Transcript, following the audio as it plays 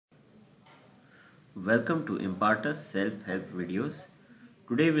Welcome to Impartus self-help videos.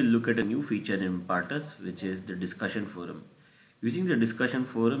 Today we'll look at a new feature in Impartus, which is the discussion forum. Using the discussion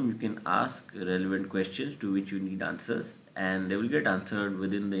forum, you can ask relevant questions to which you need answers, and they will get answered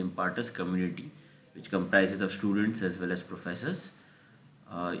within the Impartus community, which comprises of students as well as professors.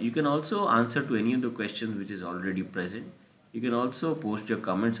 You can also answer to any of the questions which is already present. You can also post your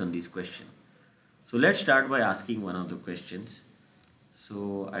comments on these questions. So let's start by asking one of the questions.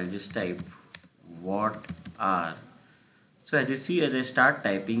 So I'll just type what are. So as you see, as I start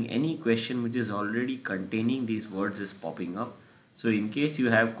typing, any question which is already containing these words is popping up. So in case you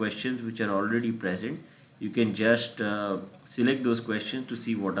have questions which are already present, you can just select those questions to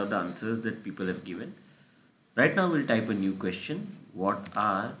see what are the answers that people have given. Right now we'll type a new question. What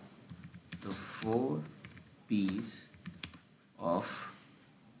are the 4 P's of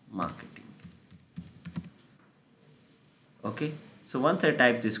marketing? Okay. So once I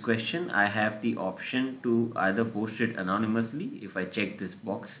type this question, I have the option to either post it anonymously. If I check this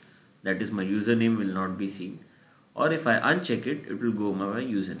box, that is my username will not be seen, or if I uncheck it, it will go my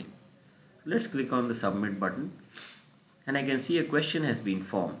username. Let's click on the submit button and I can see a question has been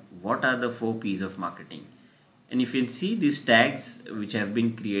formed. What are the 4 P's of marketing? And you can see these tags which have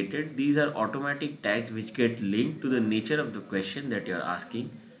been created. These are automatic tags which get linked to the nature of the question that you are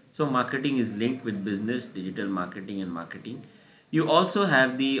asking. So marketing is linked with business, digital marketing and marketing. You also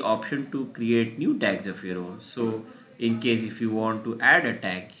have the option to create new tags of your own. So in case if you want to add a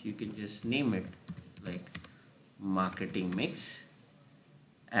tag, you can just name it like marketing mix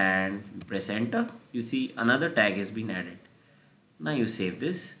and press enter. You see another tag has been added. Now you save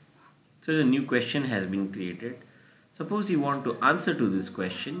this. So the new question has been created. Suppose you want to answer to this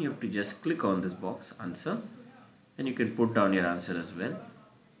question, you have to just click on this box, answer, and you can put down your answer as well.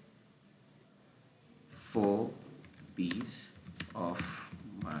 4 P's of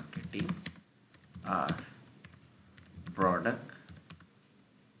marketing are product,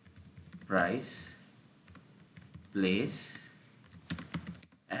 price, place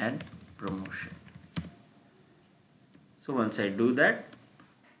and promotion. So once I do that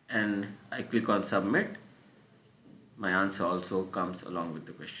and I click on submit, my answer also comes along with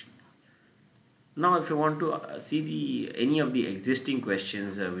the question. Now if you want to see any of the existing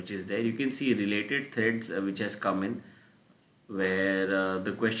questions which is there, you can see related threads which has come in, where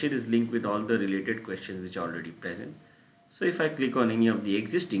the question is linked with all the related questions which are already present. So if I click on any of the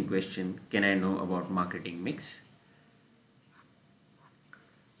existing question, can I know about marketing mix?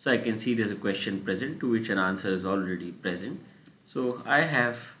 So I can see there's a question present to which an answer is already present. So I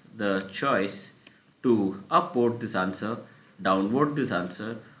have the choice to upvote this answer, downvote this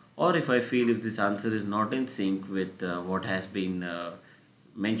answer, or if I feel if this answer is not in sync with what has been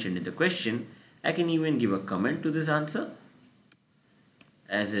mentioned in the question, I can even give a comment to this answer,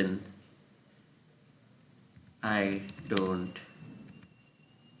 as in I don't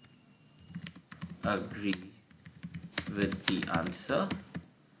agree with the answer,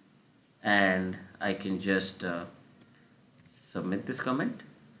 and I can just submit this comment.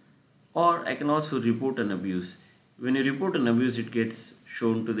 Or I can also report an abuse. When you report an abuse, it gets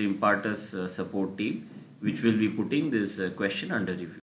shown to the Impartus support team, which will be putting this question under review.